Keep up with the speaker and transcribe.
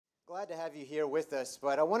Glad to have you here with us,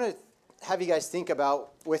 but I want to have you guys think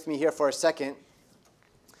about with me here for a second.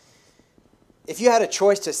 If you had a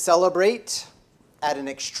choice to celebrate at an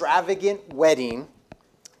extravagant wedding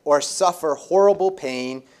or suffer horrible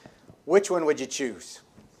pain, which one would you choose?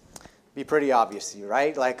 Be pretty obvious,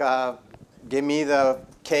 right? Like, give me the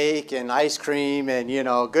cake and ice cream and,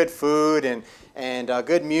 good food and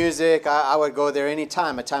good music. I would go there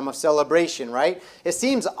anytime, a time of celebration, right? It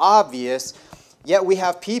seems obvious, yet we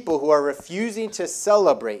have people who are refusing to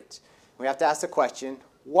celebrate. We have to ask the question,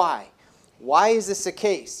 why? Why is this the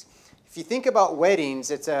case? If you think about weddings,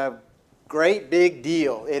 it's a great big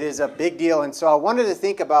deal. It is a big deal. And so I wanted to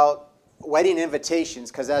think about wedding invitations,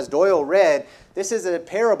 because as Doyle read, this is a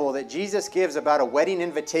parable that Jesus gives about a wedding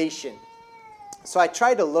invitation. So I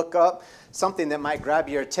tried to look up something that might grab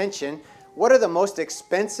your attention. What are the most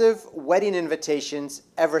expensive wedding invitations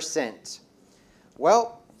ever sent?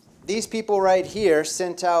 Well, these people right here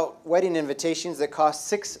sent out wedding invitations that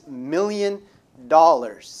cost $6 million.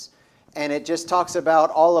 And it just talks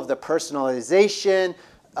about all of the personalization,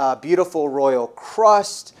 beautiful royal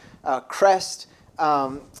crest,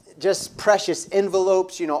 just precious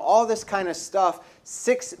envelopes, all this kind of stuff.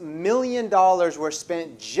 $6 million were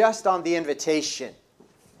spent just on the invitation.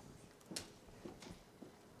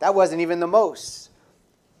 That wasn't even the most.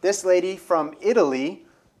 This lady from Italy,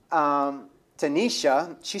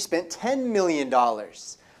 Tanisha, she spent $10 million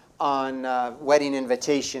on wedding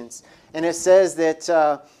invitations. And it says that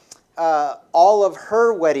all of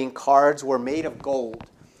her wedding cards were made of gold.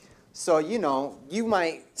 So, you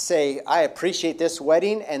might say, I appreciate this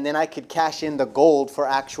wedding, and then I could cash in the gold for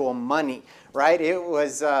actual money, right? It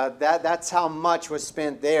was that's how much was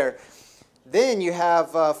spent there. Then you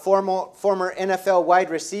have former NFL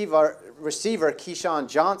wide receiver Keyshawn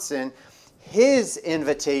Johnson. His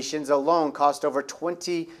invitations alone cost over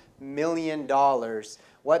 $20 million.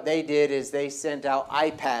 What they did is they sent out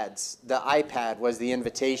iPads. The iPad was the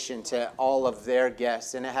invitation to all of their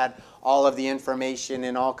guests, and it had all of the information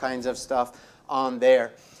and all kinds of stuff on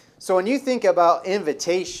there. So when you think about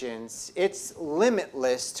invitations, it's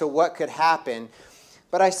limitless to what could happen.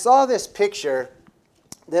 But I saw this picture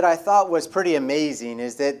that I thought was pretty amazing,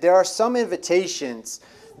 is that there are some invitations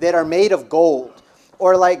that are made of gold,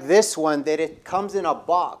 or like this one, that it comes in a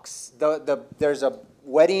box. There's a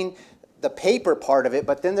wedding, the paper part of it,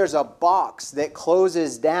 but then there's a box that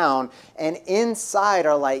closes down, and inside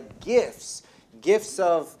are like gifts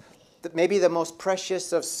of maybe the most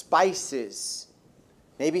precious of spices,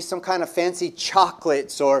 maybe some kind of fancy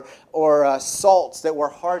chocolates or salts that were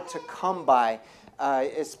hard to come by.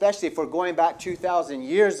 Especially if we're going back 2,000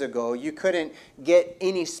 years ago, you couldn't get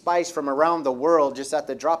any spice from around the world just at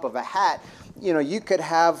the drop of a hat. You could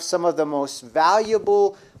have some of the most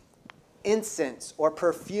valuable incense or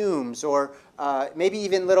perfumes or maybe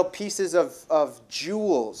even little pieces of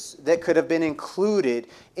jewels that could have been included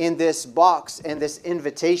in this box and this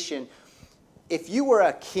invitation. If you were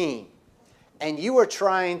a king and you were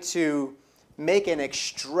trying to make an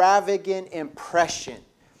extravagant impression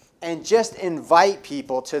and just invite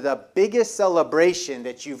people to the biggest celebration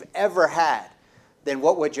that you've ever had, then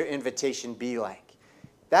what would your invitation be like?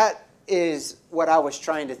 That is what I was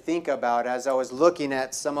trying to think about as I was looking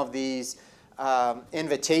at some of these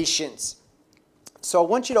invitations. So I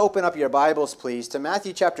want you to open up your Bibles, please, to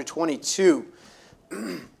Matthew chapter 22.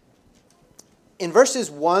 In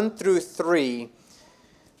verses 1 through 3,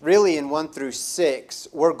 really in 1 through 6,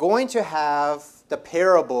 we're going to have the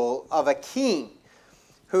parable of a king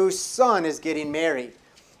whose son is getting married.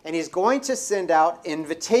 And he's going to send out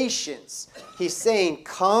invitations. He's saying,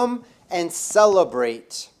 come and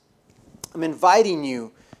celebrate. I'm inviting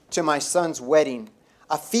you to my son's wedding.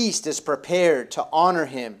 A feast is prepared to honor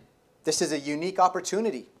him. This is a unique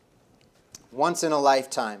opportunity, once in a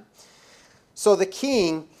lifetime. So the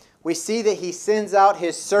king, we see that he sends out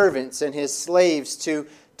his servants and his slaves to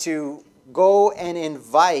go and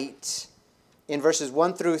invite. In verses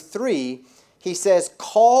 1 through 3, he says,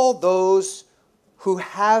 call those who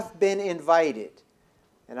have been invited.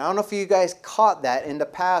 And I don't know if you guys caught that in the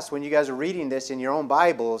past when you guys are reading this in your own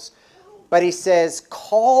Bibles. But he says,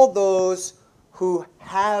 call those who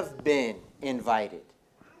have been invited.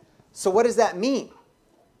 So what does that mean?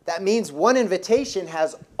 That means one invitation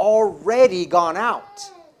has already gone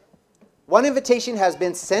out. One invitation has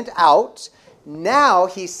been sent out. Now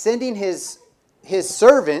he's sending his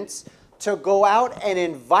servants to go out and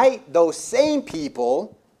invite those same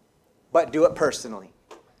people, but do it personally.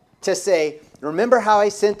 To say, remember how I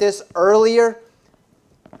sent this earlier?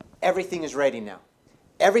 Everything is ready now.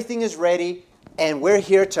 Everything is ready, and we're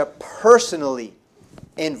here to personally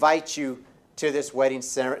invite you to this wedding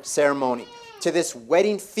ceremony. to this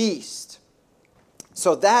wedding feast.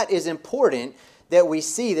 So that is important that we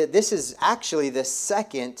see that this is actually the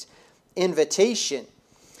second invitation.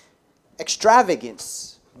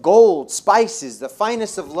 Extravagance, gold, spices, the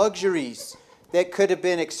finest of luxuries that could have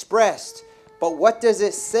been expressed. But what does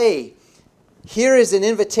it say? Here is an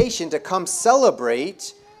invitation to come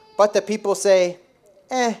celebrate, but the people say,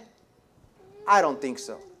 I don't think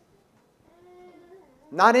so.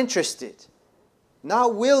 Not interested.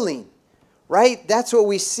 Not willing. Right? That's what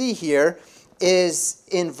we see here is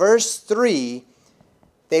in verse 3,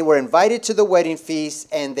 they were invited to the wedding feast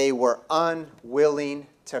and they were unwilling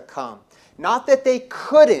to come. Not that they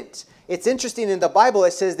couldn't. It's interesting in the Bible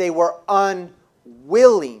it says they were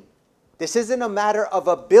unwilling. This isn't a matter of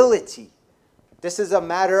ability. This is a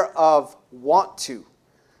matter of want to.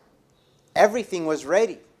 Everything was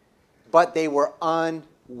ready, but they were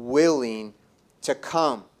unwilling to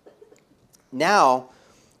come. Now,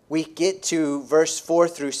 we get to verse 4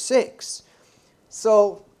 through 6.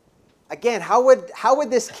 So, again, how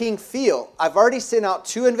would this king feel? I've already sent out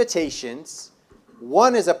 2 invitations.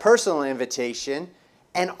 One is a personal invitation.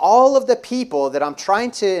 And all of the people that I'm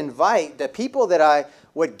trying to invite, the people that I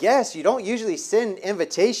would guess, you don't usually send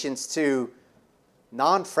invitations to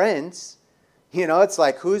non-friends. You know, it's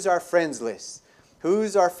like, who's our friends list?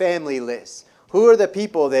 Who's our family list? Who are the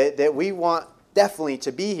people that we want definitely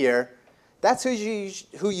to be here? That's who you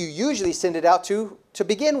usually send it out to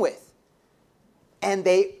begin with. And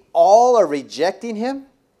they all are rejecting him.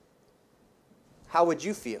 How would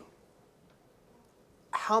you feel?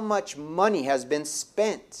 How much money has been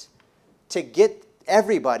spent to get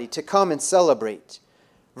everybody to come and celebrate?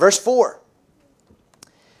 Verse 4.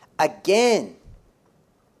 Again,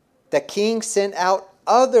 the king sent out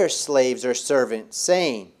other slaves or servants,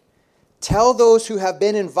 saying, tell those who have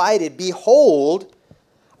been invited, behold,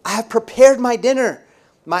 I have prepared my dinner.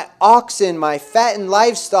 My oxen, my fattened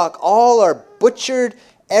livestock, all are butchered.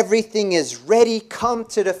 Everything is ready. Come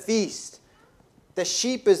to the feast. The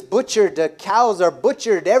sheep is butchered. The cows are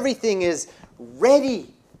butchered. Everything is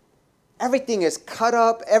ready. Everything is cut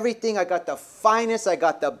up. Everything. I got the finest. I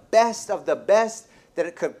got the best of the best that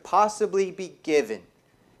it could possibly be given.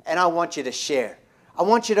 And I want you to share. I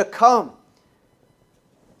want you to come.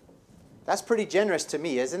 That's pretty generous to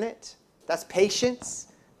me, isn't it? That's patience.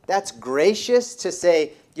 That's gracious to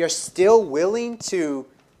say you're still willing to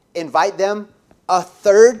invite them a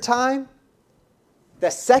third time. The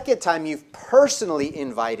second time you've personally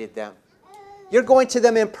invited them. You're going to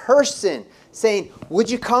them in person saying, would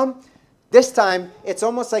you come? This time it's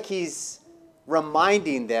almost like he's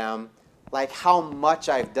reminding them like how much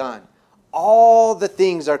I've done. All the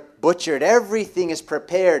things are butchered. Everything is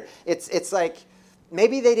prepared. It's like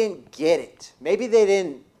maybe they didn't get it. Maybe they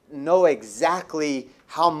didn't know exactly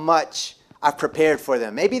how much I've prepared for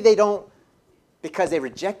them. Maybe they don't, because they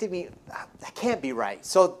rejected me. That can't be right.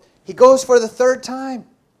 So he goes for the third time.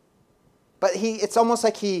 But it's almost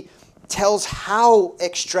like he tells how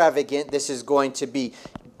extravagant this is going to be.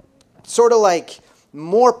 Sort of like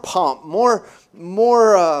more pomp, more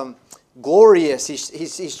glorious.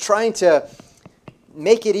 He's trying to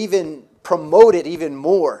make it even, promote it even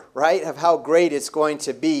more, right? Of how great it's going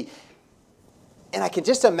to be. And I can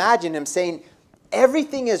just imagine him saying,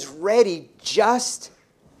 everything is ready, just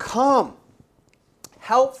come.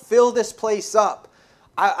 Help fill this place up.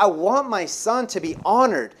 I want my son to be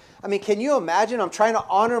honored. I mean, can you imagine? I'm trying to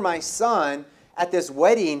honor my son at this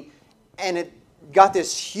wedding, and it got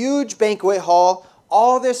this huge banquet hall,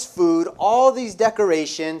 all this food, all these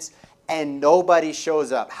decorations, and nobody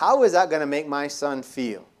shows up. How is that going to make my son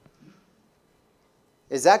feel?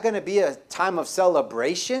 Is that going to be a time of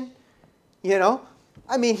celebration? You know?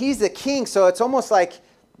 I mean, he's the king, so it's almost like,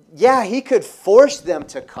 yeah, he could force them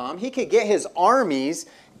to come. He could get his armies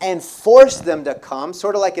and force them to come,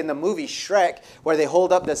 sort of like in the movie Shrek, where they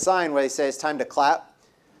hold up the sign where they say it's time to clap.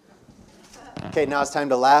 Okay, now it's time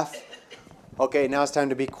to laugh. Okay, now it's time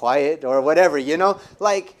to be quiet, or whatever, you know?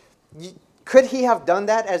 Like, could he have done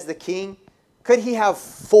that as the king? Could he have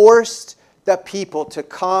forced the people to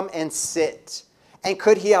come and sit? And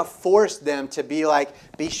could he have forced them to be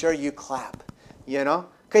like, be sure you clap, you know?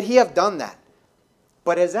 Could he have done that?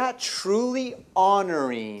 But is that truly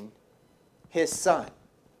honoring his son?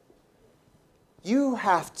 You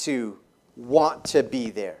have to want to be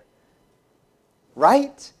there,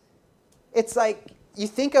 right? It's like, you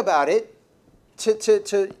think about it,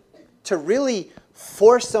 to really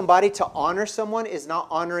force somebody to honor someone is not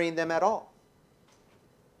honoring them at all.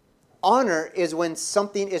 Honor is when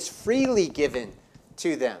something is freely given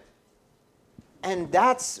to them. And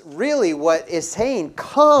that's really what is saying,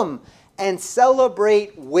 come and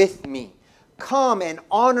celebrate with me. Come and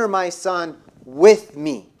honor my son with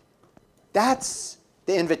me. That's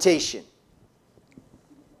the invitation.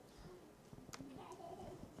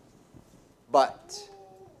 But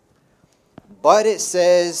it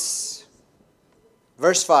says,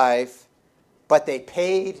 verse 5, but they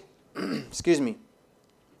paid,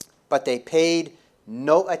 but they paid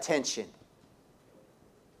no attention.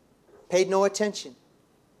 Paid no attention.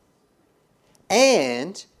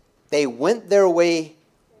 And they went their way.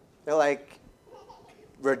 They're like,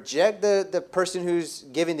 reject the person who's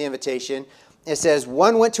giving the invitation. It says,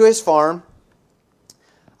 one went to his farm.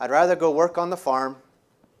 I'd rather go work on the farm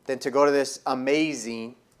than to go to this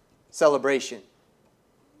amazing celebration.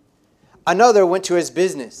 Another went to his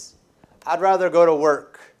business. I'd rather go to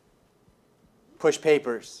work, push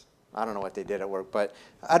papers. I don't know what they did at work, but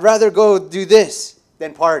I'd rather go do this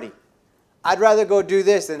than party. I'd rather go do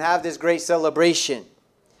this than have this great celebration.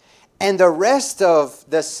 And the rest of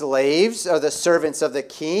the slaves, or the servants of the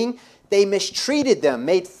king, they mistreated them,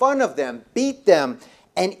 made fun of them, beat them,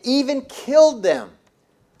 and even killed them.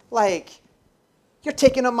 Like, you're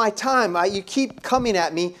taking up my time. You keep coming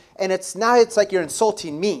at me, and it's like you're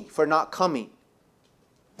insulting me for not coming.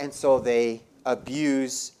 And so they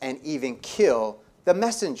abuse and even kill the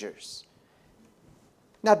messengers.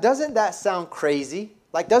 Now, doesn't that sound crazy?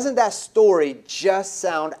 Like, doesn't that story just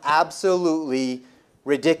sound absolutely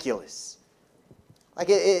ridiculous? Like,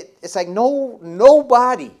 it's like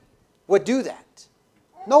nobody would do that.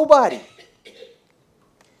 Nobody.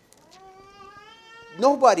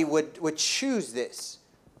 Nobody would choose this.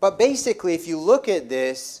 But basically, if you look at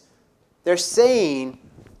this, they're saying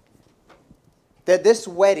that this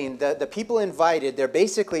wedding, the people invited, they're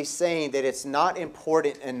basically saying that it's not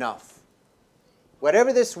important enough.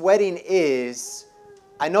 Whatever this wedding is,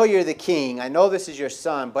 I know you're the king, I know this is your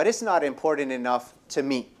son, but it's not important enough to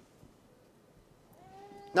me.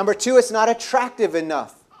 Number two, it's not attractive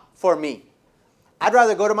enough for me. I'd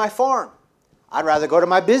rather go to my farm. I'd rather go to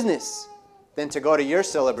my business than to go to your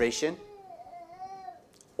celebration.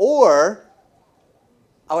 Or,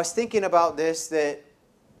 I was thinking about this,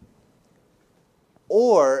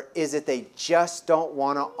 or is it they just don't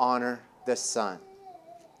want to honor the son?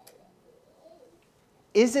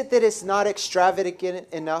 Is it that it's not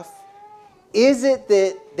extravagant enough? Is it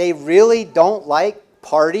that they really don't like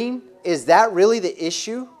partying? Is that really the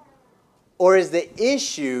issue? Or is the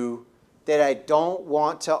issue that I don't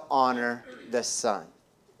want to honor the son?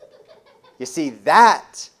 You see,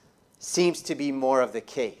 that seems to be more of the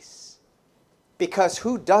case. Because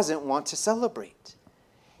who doesn't want to celebrate?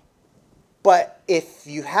 But if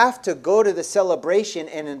you have to go to the celebration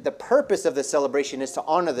and the purpose of the celebration is to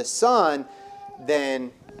honor the son,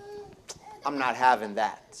 then I'm not having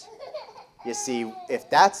that. You see, if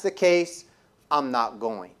that's the case, I'm not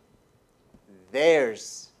going.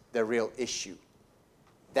 There's the real issue.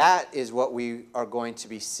 That is what we are going to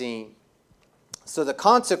be seeing. So the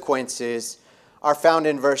consequences are found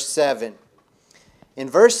in verse 7. In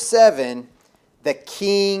verse 7, the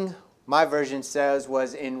king, my version says,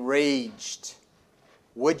 was enraged.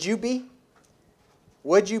 Would you be?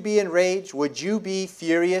 Would you be enraged? Would you be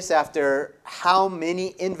furious after how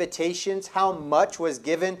many invitations, how much was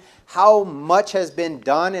given, how much has been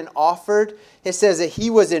done and offered? It says that he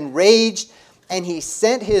was enraged and he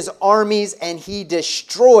sent his armies and he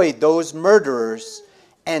destroyed those murderers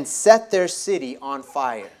and set their city on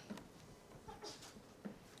fire.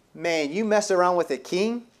 Man, you mess around with a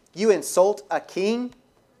king, you insult a king,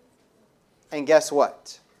 and guess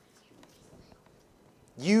what?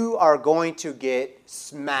 You are going to get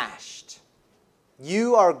smashed.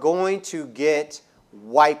 You are going to get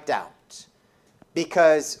wiped out.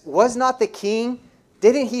 Because was not the king,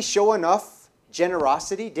 didn't he show enough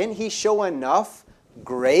generosity? Didn't he show enough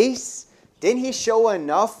grace? Didn't he show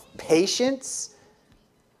enough patience?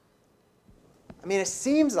 I mean, it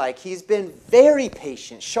seems like he's been very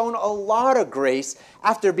patient, shown a lot of grace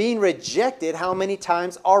after being rejected how many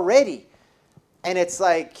times already. And it's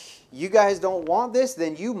like, you guys don't want this,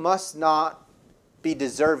 then you must not be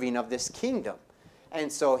deserving of this kingdom.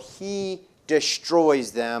 And so he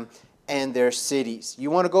destroys them and their cities. You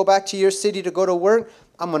want to go back to your city to go to work?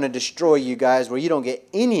 I'm going to destroy you guys where you don't get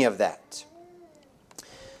any of that.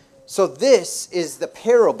 So this is the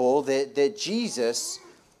parable that Jesus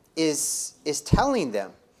is telling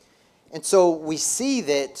them. And so we see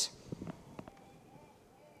that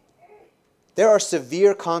there are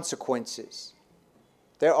severe consequences.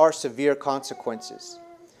 There are severe consequences.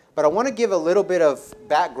 But I want to give a little bit of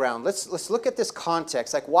background. Let's look at this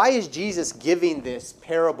context. Like, why is Jesus giving this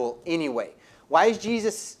parable anyway? Why is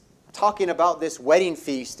Jesus talking about this wedding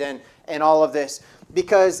feast and all of this?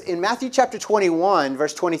 Because in Matthew chapter 21,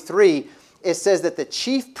 verse 23, it says that the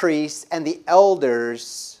chief priests and the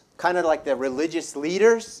elders, kind of like the religious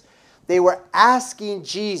leaders, they were asking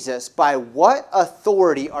Jesus, by what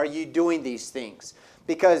authority are you doing these things?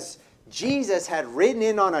 Because Jesus had ridden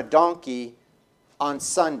in on a donkey on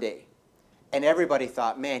Sunday. And everybody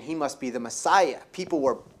thought, man, he must be the Messiah. People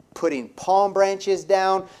were putting palm branches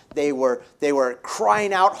down. They were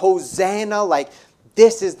crying out, Hosanna, like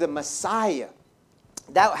this is the Messiah.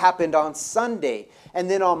 That happened on Sunday. And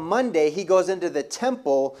then on Monday, he goes into the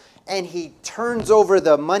temple and he turns over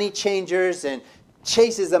the money changers and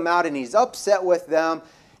chases them out, and he's upset with them.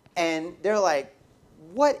 And they're like,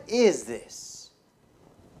 what is this?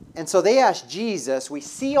 And so they asked Jesus, we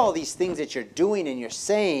see all these things that you're doing and you're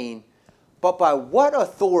saying, but by what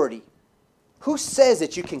authority? Who says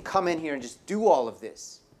that you can come in here and just do all of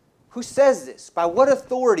this? Who says this? By what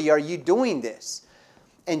authority are you doing this?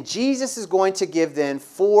 And Jesus is going to give then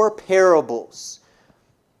 4 parables.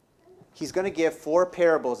 He's going to give 4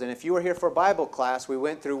 parables. And if you were here for Bible class, we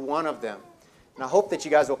went through one of them. And I hope that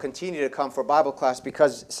you guys will continue to come for Bible class,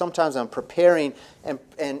 because sometimes I'm preparing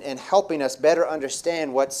and helping us better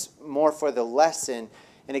understand what's more for the lesson,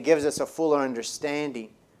 and it gives us a fuller understanding.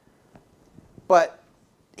 But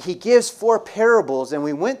he gives 4 parables, and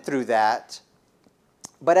we went through that.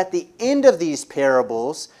 But at the end of these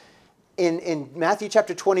parables, in Matthew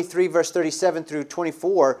chapter 23, verse 37 through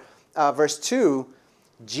 24, verse 2,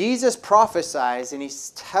 Jesus prophesies and he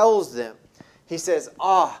tells them, he says,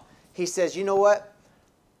 you know what?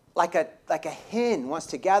 Like a hen wants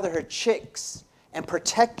to gather her chicks and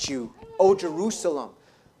protect you, O Jerusalem.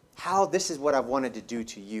 How this is what I've wanted to do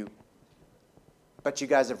to you. But you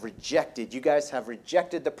guys have rejected. You guys have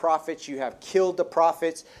rejected the prophets. You have killed the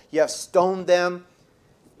prophets. You have stoned them.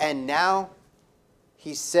 And now,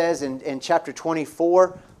 he says in chapter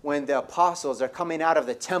 24, when the apostles are coming out of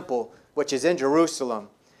the temple, which is in Jerusalem,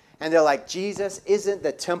 and they're like, Jesus, isn't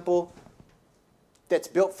the temple that's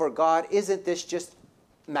built for God, isn't this just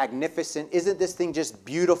magnificent? Isn't this thing just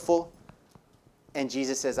beautiful? And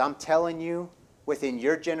Jesus says, I'm telling you, within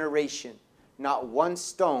your generation, not one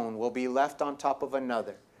stone will be left on top of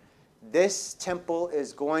another. This temple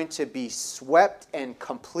is going to be swept and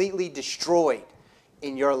completely destroyed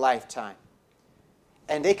in your lifetime.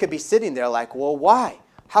 And they could be sitting there like, well, why?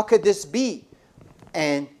 How could this be?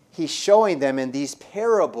 And he's showing them in these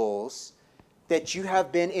parables that you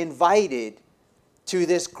have been invited to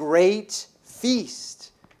this great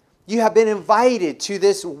feast. You have been invited to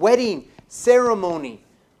this wedding ceremony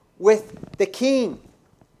with the king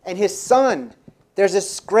and his son. There's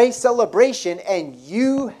this great celebration, and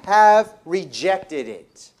you have rejected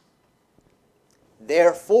it.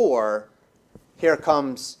 Therefore, here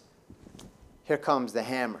comes the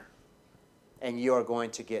hammer, and you are going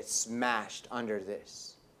to get smashed under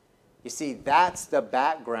this. You see, that's the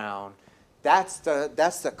background. That's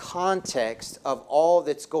the context of all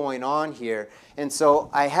that's going on here. And so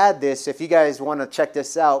I had this, if you guys want to check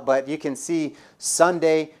this out, but you can see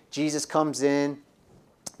Sunday, Jesus comes in.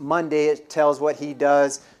 Monday, it tells what he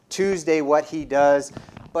does. Tuesday, what he does.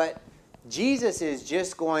 But Jesus is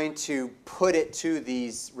just going to put it to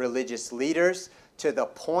these religious leaders to the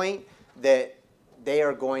point that they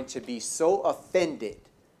are going to be so offended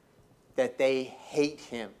that they hate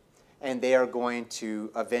him. And they are going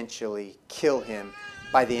to eventually kill him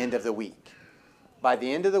by the end of the week. By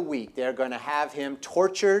the end of the week, they're going to have him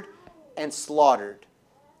tortured and slaughtered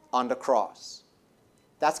on the cross.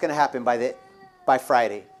 That's going to happen by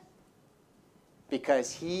Friday.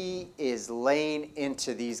 Because he is laying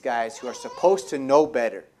into these guys who are supposed to know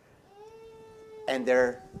better. And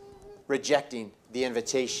they're rejecting the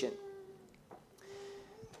invitation.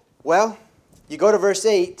 Well, you go to verse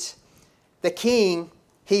 8. The king,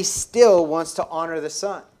 he still wants to honor the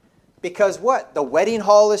son. Because what? The wedding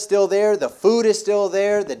hall is still there. The food is still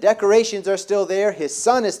there. The decorations are still there. His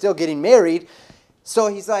son is still getting married. So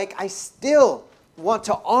he's like, I still want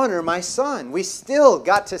to honor my son. We still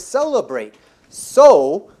got to celebrate.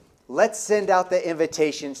 So let's send out the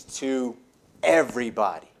invitations to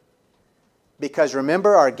everybody. Because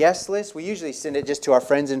remember our guest list? We usually send it just to our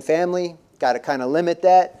friends and family. Got to kind of limit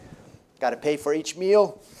that. Got to pay for each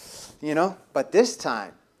meal, you know. But this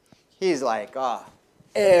time, he's like,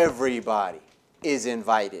 everybody is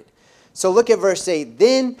invited. So look at verse 8.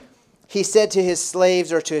 Then he said to his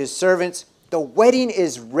slaves or to his servants, the wedding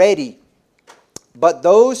is ready, but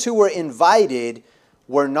those who were invited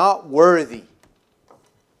were not worthy.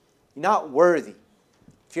 Not worthy.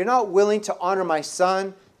 If you're not willing to honor my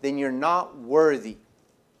son, then you're not worthy.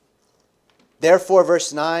 Therefore,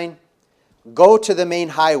 verse 9, go to the main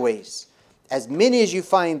highways, as many as you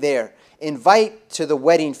find there. Invite to the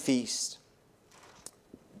wedding feast.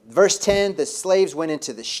 Verse 10, the slaves went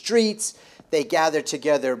into the streets. They gathered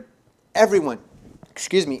together everyone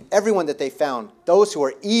that they found, those who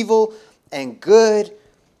were evil and good,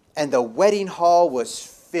 and the wedding hall was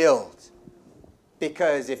filled.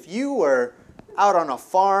 Because if you were out on a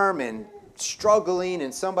farm and struggling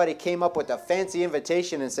and somebody came up with a fancy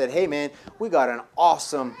invitation and said, hey man, we got an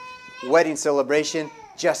awesome wedding celebration,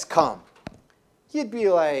 just come. You'd be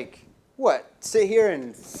like, what, sit here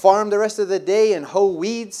and farm the rest of the day and hoe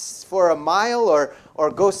weeds for a mile,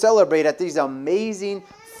 or go celebrate at these amazing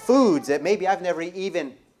foods that maybe I've never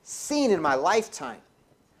even seen in my lifetime.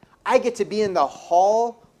 I get to be in the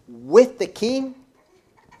hall with the king.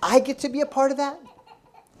 I get to be a part of that.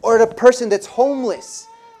 Or the person that's homeless.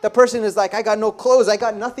 The person is like, I got no clothes. I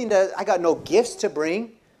got no gifts to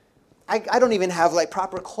bring. I don't even have like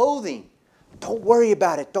proper clothing. Don't worry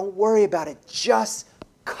about it. Don't worry about it. Just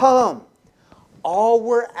come. All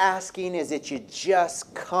we're asking is that you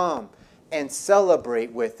just come and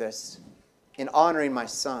celebrate with us in honoring my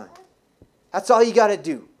son. That's all you got to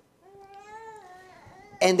do.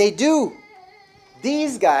 And they do.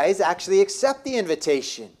 These guys actually accept the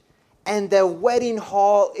invitation. And the wedding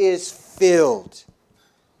hall is filled.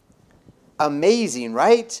 Amazing,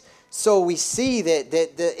 right? So we see that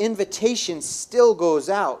the invitation still goes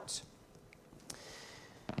out.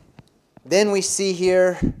 Then we see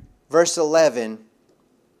here, verse 11.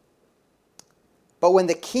 But when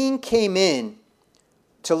the king came in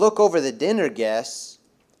to look over the dinner guests,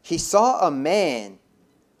 he saw a man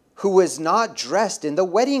who was not dressed in the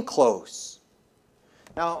wedding clothes.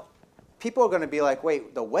 Now, people are going to be like,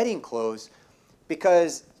 wait, the wedding clothes?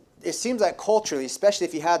 Because it seems like culturally, especially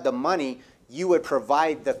if you had the money, you would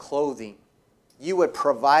provide the clothing. You would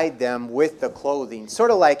provide them with the clothing.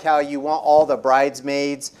 Sort of like how you want all the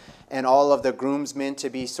bridesmaids and all of the groomsmen to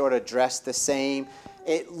be sort of dressed the same.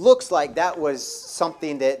 It looks like that was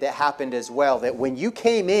something that happened as well. That when you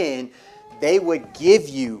came in, they would give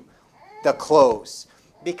you the clothes.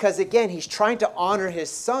 Because again, he's trying to honor his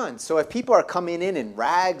son. So if people are coming in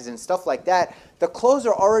rags and stuff like that, the clothes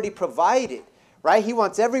are already provided, right? He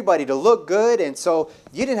wants everybody to look good. And so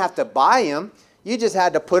you didn't have to buy them. You just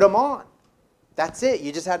had to put them on. That's it.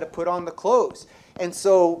 You just had to put on the clothes. And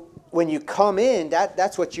so when you come in,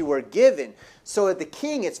 that's what you were given. So at the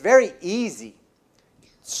king, it's very easy.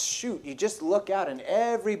 Shoot, you just look out and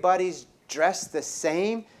everybody's dressed the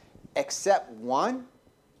same except one.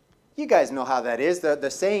 You guys know how that is. The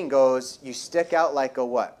saying goes, you stick out like a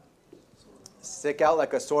what? Stick out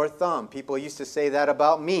like a sore thumb. People used to say that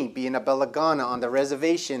about me, being a Belagana on the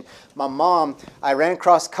reservation. My mom, I ran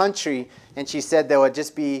cross country, and she said there would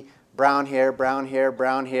just be brown hair, brown hair,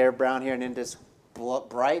 brown hair, brown hair, and then this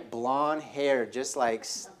bright blonde hair, just like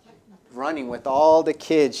running with all the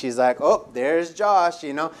kids. She's like, oh, there's Josh,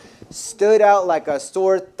 stood out like a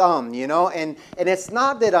sore thumb, and it's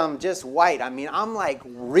not that I'm just white. I mean, I'm like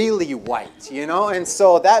really white, and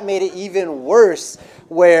so that made it even worse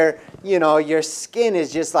where, your skin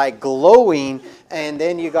is just like glowing, and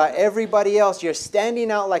then you got everybody else. You're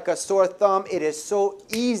standing out like a sore thumb. It is so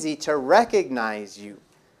easy to recognize you.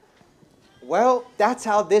 Well, that's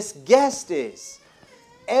how this guest is.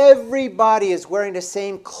 Everybody is wearing the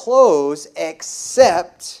same clothes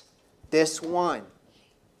except this one.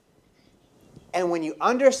 And when you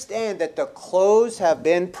understand that the clothes have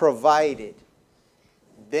been provided,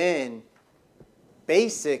 then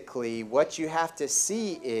basically what you have to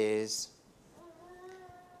see is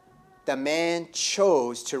the man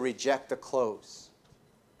chose to reject the clothes.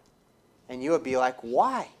 And you would be like,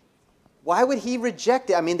 why? Why would he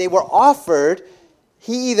reject it? I mean, they were offered.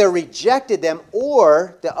 He either rejected them,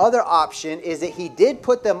 or the other option is that he did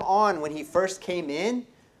put them on when he first came in.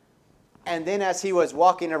 And then as he was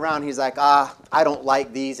walking around, he's like, I don't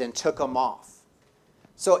like these, and took them off.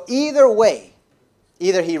 So either way,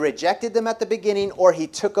 either he rejected them at the beginning or he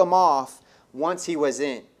took them off once he was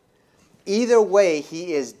in. Either way,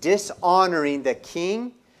 he is dishonoring the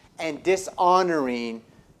king and dishonoring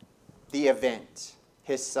the event,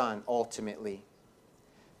 his son, ultimately.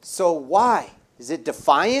 So why? Is it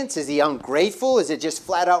defiance? Is he ungrateful? Is it just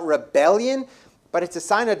flat out rebellion? But it's a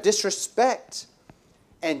sign of disrespect.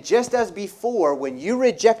 And just as before, when you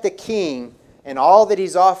reject the king and all that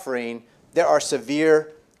he's offering, there are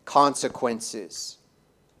severe consequences.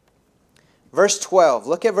 Verse 12.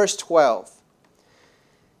 Look at verse 12.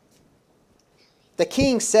 The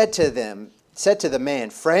king said to the man,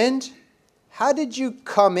 friend, how did you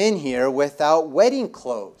come in here without wedding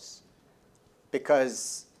clothes?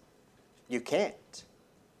 Because you can't.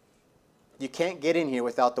 You can't get in here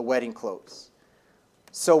without the wedding clothes.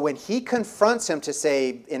 So when he confronts him to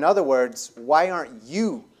say, in other words, why aren't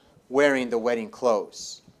you wearing the wedding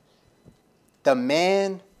clothes? The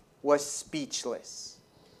man was speechless.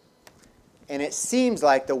 And it seems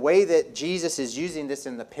like the way that Jesus is using this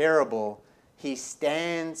in the parable, he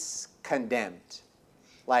stands condemned.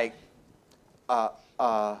 Like what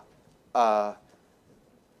are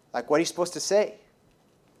you supposed to say?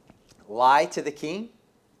 Lie to the king?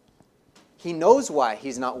 He knows why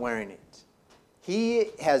he's not wearing it. He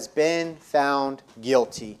has been found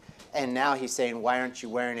guilty. And now he's saying, why aren't you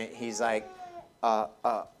wearing it? He's like,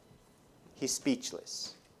 he's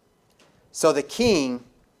speechless. So the king,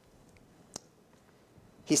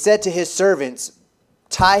 he said to his servants,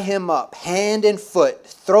 tie him up, hand and foot,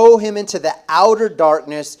 throw him into the outer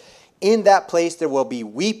darkness. In that place there will be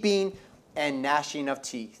weeping and gnashing of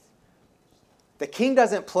teeth. The king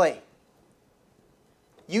doesn't play.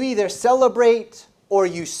 You either celebrate or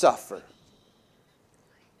you suffer.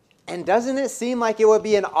 And doesn't it seem like it would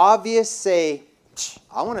be an obvious say,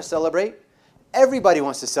 I want to celebrate. Everybody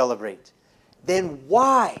wants to celebrate. Then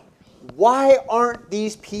why? Why aren't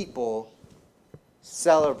these people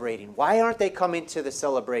celebrating? Why aren't they coming to the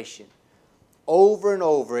celebration? Over and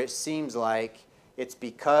over, it seems like it's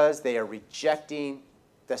because they are rejecting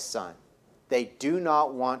the Son. They do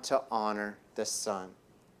not want to honor the Son.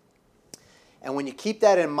 And when you keep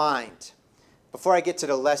that in mind, before I get to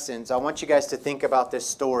the lessons, I want you guys to think about this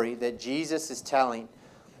story that Jesus is telling.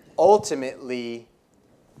 Ultimately,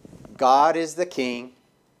 God is the king.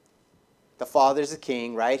 The Father is the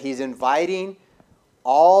king, right? He's inviting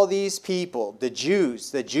all these people, the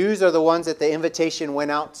Jews. The Jews are the ones that the invitation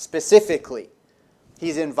went out specifically.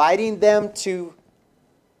 He's inviting them to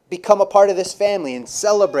become a part of this family and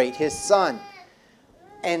celebrate his Son.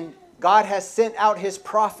 And God has sent out his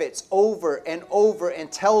prophets over and over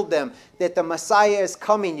and told them that the Messiah is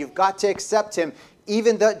coming. You've got to accept him.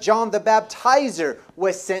 Even John the Baptizer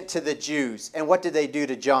was sent to the Jews. And what did they do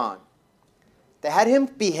to John? They had him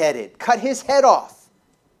beheaded, cut his head off.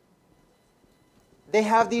 They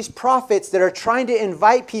have these prophets that are trying to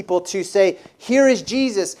invite people to say, here is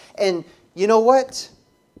Jesus. And you know what?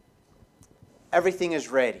 Everything is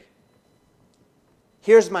ready.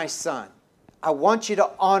 Here's my Son. I want you to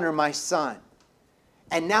honor my Son.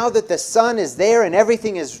 And now that the Son is there and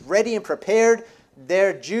everything is ready and prepared,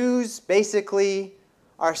 their Jews basically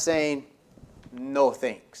are saying, no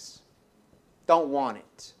thanks. Don't want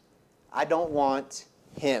it. I don't want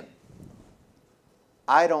him.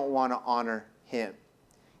 I don't want to honor him.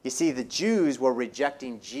 You see, the Jews were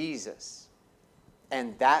rejecting Jesus.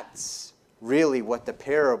 And that's really what the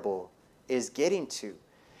parable is getting to.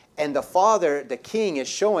 And the Father, the King, is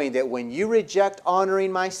showing that when you reject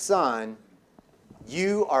honoring my Son,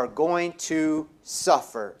 you are going to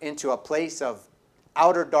suffer into a place of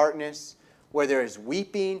outer darkness where there is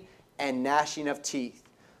weeping and gnashing of teeth.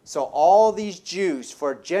 So all these Jews,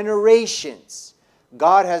 for generations,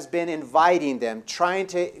 God has been inviting them, trying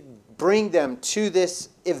to bring them to this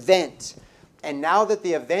event. And now that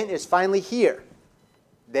the event is finally here,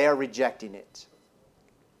 they are rejecting it.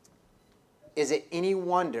 Is it any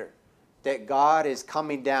wonder that God is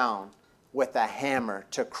coming down with a hammer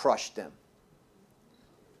to crush them?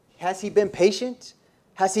 Has he been patient?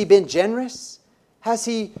 Has he been generous? Has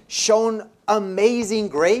he shown amazing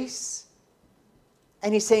grace?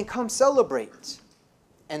 And he's saying, come celebrate.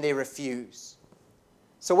 And they refuse.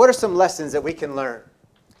 So what are some lessons that we can learn?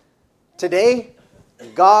 Today,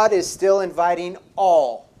 God is still inviting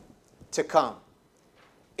all to come.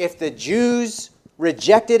 If the Jews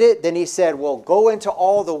rejected it, then he said, well, go into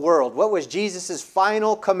all the world. What was Jesus'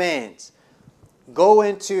 final commands? Go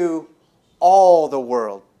into all the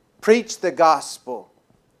world. Preach the gospel.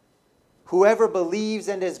 Whoever believes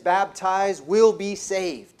and is baptized will be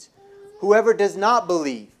saved. Whoever does not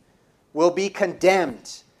believe will be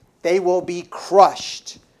condemned. They will be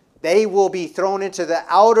crushed. They will be thrown into the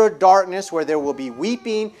outer darkness where there will be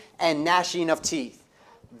weeping and gnashing of teeth.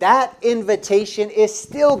 That invitation is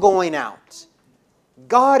still going out.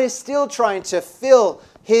 God is still trying to fill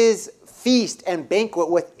his feast and banquet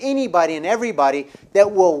with anybody and everybody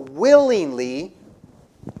that will willingly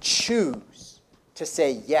choose to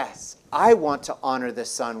say, yes, I want to honor the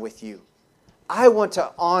Son with you. I want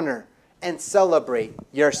to honor and celebrate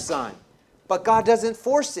your Son. But God doesn't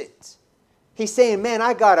force it. He's saying, man,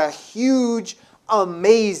 I got a huge,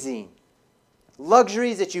 amazing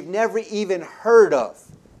luxuries that you've never even heard of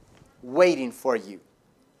waiting for you.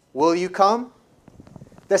 Will you come?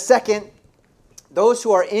 The second, those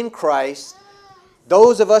who are in Christ,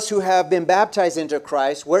 those of us who have been baptized into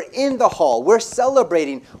Christ, we're in the hall. We're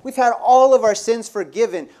celebrating. We've had all of our sins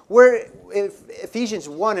forgiven. We're, Ephesians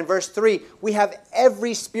 1 and verse 3, we have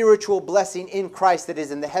every spiritual blessing in Christ that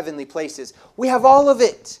is in the heavenly places. We have all of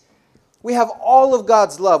it. We have all of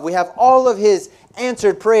God's love. We have all of His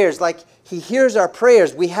answered prayers. Like He hears our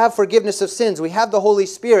prayers. We have forgiveness of sins. We have the Holy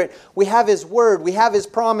Spirit. We have His Word. We have His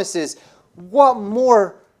promises. What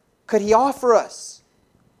more could He offer us?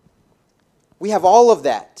 We have all of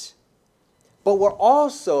that. But we're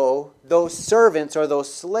also those servants or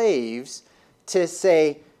those slaves to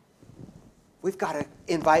say, we've got to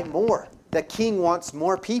invite more. The King wants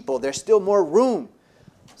more people. There's still more room.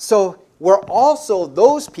 So we're also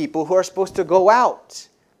those people who are supposed to go out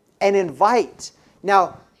and invite.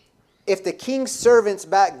 Now, if the King's servants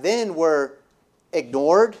back then were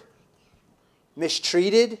ignored,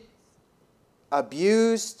 mistreated,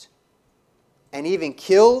 abused, and even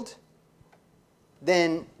killed,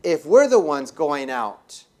 then if we're the ones going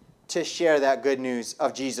out to share that good news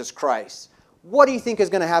of Jesus Christ, what do you think is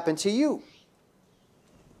going to happen to you?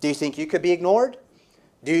 Do you think you could be ignored?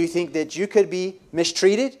 Do you think that you could be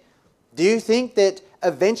mistreated? Do you think that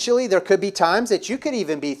eventually there could be times that you could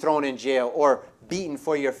even be thrown in jail or beaten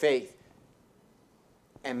for your faith?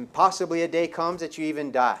 And possibly a day comes that you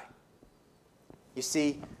even die. You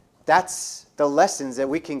see, that's the lessons that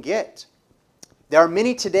we can get. There are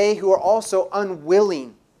many today who are also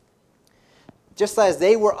unwilling. Just as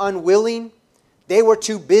they were unwilling, they were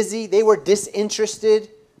too busy, they were disinterested.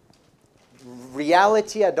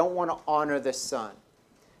 Reality, I don't want to honor the Son.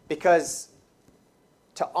 Because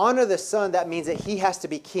to honor the Son, that means that He has to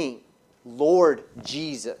be King, Lord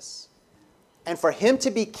Jesus. And for Him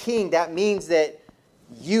to be King, that means that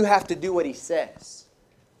you have to do what He says.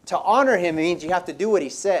 To honor Him means you have to do what He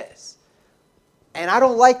says. And I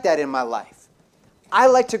don't like that in my life. I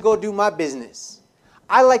like to go do my business.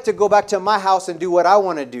 I like to go back to my house and do what I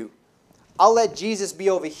want to do. I'll let Jesus be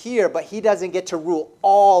over here, but He doesn't get to rule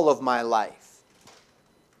all of my life.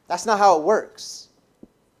 That's not how it works.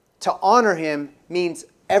 To honor Him means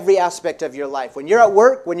every aspect of your life. When you're at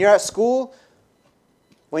work, when you're at school,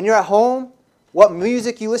 when you're at home, what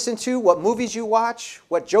music you listen to, what movies you watch,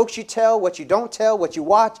 what jokes you tell, what you don't tell, what you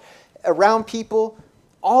watch around people,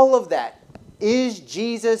 all of that. Is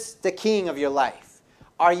Jesus the King of your life?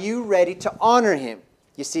 Are you ready to honor Him?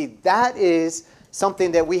 You see, that is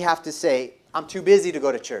something that we have to say, I'm too busy to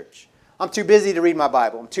go to church. I'm too busy to read my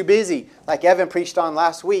Bible. I'm too busy, like Evan preached on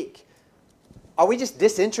last week. Are we just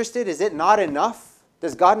disinterested? Is it not enough?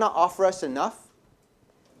 Does God not offer us enough?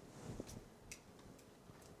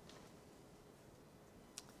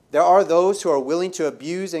 There are those who are willing to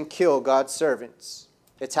abuse and kill God's servants.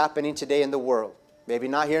 It's happening today in the world. Maybe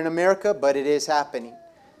not here in America, but it is happening.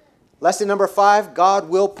 Lesson number 5, God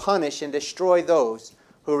will punish and destroy those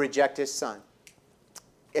who reject His Son.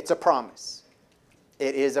 It's a promise.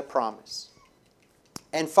 It is a promise.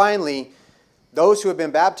 And finally, those who have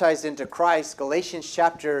been baptized into Christ, Galatians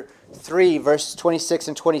chapter 3, verse 26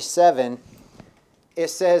 and 27, it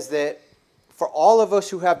says that for all of us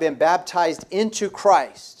who have been baptized into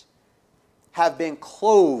Christ have been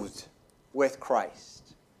clothed with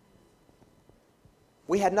Christ.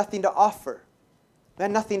 We had nothing to offer. We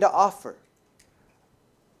had nothing to offer.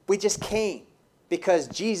 We just came because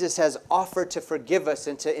Jesus has offered to forgive us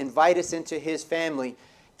and to invite us into His family.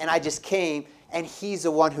 And I just came, and He's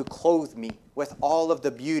the one who clothed me with all of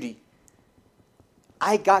the beauty.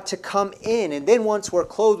 I got to come in, and then once we're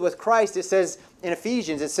clothed with Christ, it says in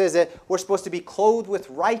Ephesians, it says that we're supposed to be clothed with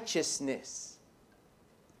righteousness.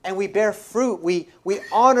 And we bear fruit. We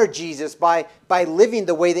honor Jesus by living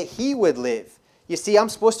the way that He would live. You see, I'm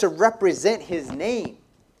supposed to represent His name.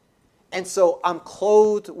 And so I'm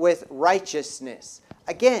clothed with righteousness.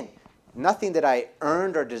 Again, nothing that I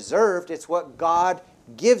earned or deserved. It's what God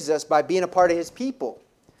gives us by being a part of His people.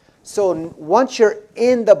 So once you're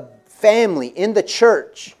in the family, in the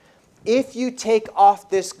church, if you take off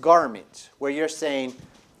this garment where you're saying,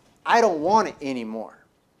 I don't want it anymore.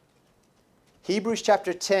 Hebrews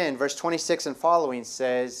chapter 10, verse 26 and following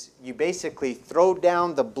says, you basically throw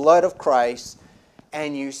down the blood of Christ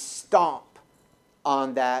and you stomp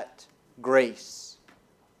on that grace.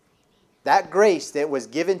 That grace that was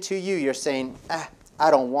given to you, you're saying,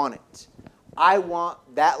 I don't want it. I want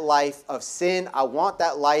that life of sin. I want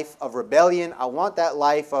that life of rebellion. I want that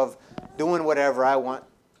life of doing whatever I want.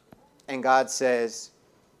 And God says,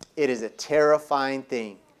 it is a terrifying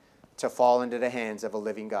thing to fall into the hands of a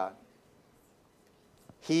living God.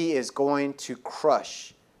 He is going to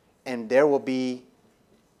crush, and there will be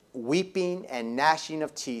weeping and gnashing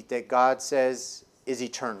of teeth that God says is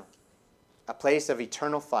eternal, a place of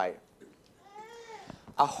eternal fire.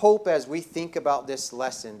 I hope as we think about this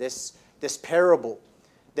lesson, this parable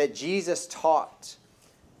that Jesus taught,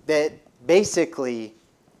 that basically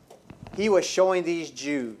He was showing these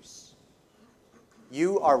Jews,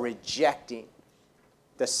 you are rejecting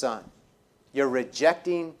the Son. You're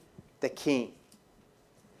rejecting the King.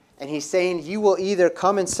 And he's saying, you will either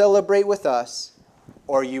come and celebrate with us,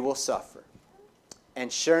 or you will suffer.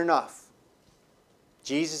 And sure enough,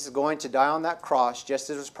 Jesus is going to die on that cross just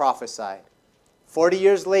as was prophesied. 40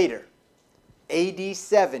 years later, AD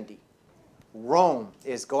 70, Rome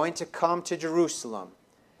is going to come to Jerusalem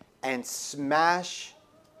and smash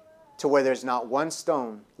to where there's not one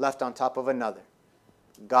stone left on top of another.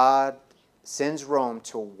 God sends Rome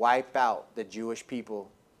to wipe out the Jewish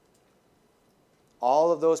people.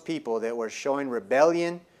 All of those people that were showing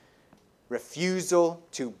rebellion, refusal,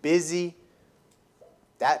 too busy,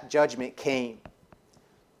 that judgment came.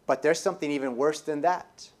 But there's something even worse than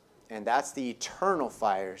that, and that's the eternal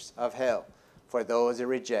fires of hell for those that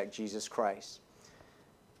reject Jesus Christ.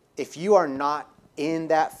 If you are not in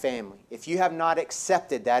that family, if you have not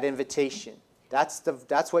accepted that invitation,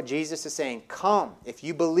 that's what Jesus is saying. Come, if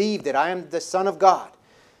you believe that I am the Son of God,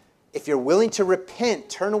 if you're willing to repent,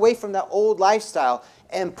 turn away from that old lifestyle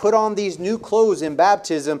and put on these new clothes in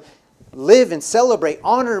baptism, live and celebrate,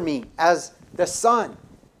 honor me as the Son.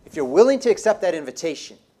 If you're willing to accept that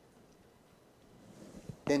invitation,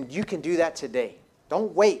 then you can do that today.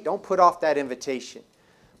 Don't wait. Don't put off that invitation.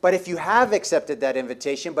 But if you have accepted that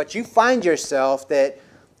invitation, but you find yourself that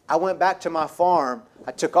I went back to my farm,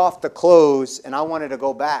 I took off the clothes, and I wanted to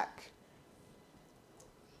go back,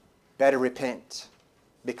 better repent.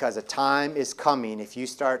 Because a time is coming if you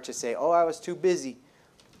start to say, oh, I was too busy.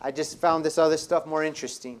 I just found this other stuff more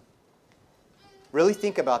interesting. Really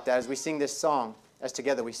think about that as we sing this song, as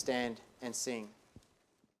together we stand and sing.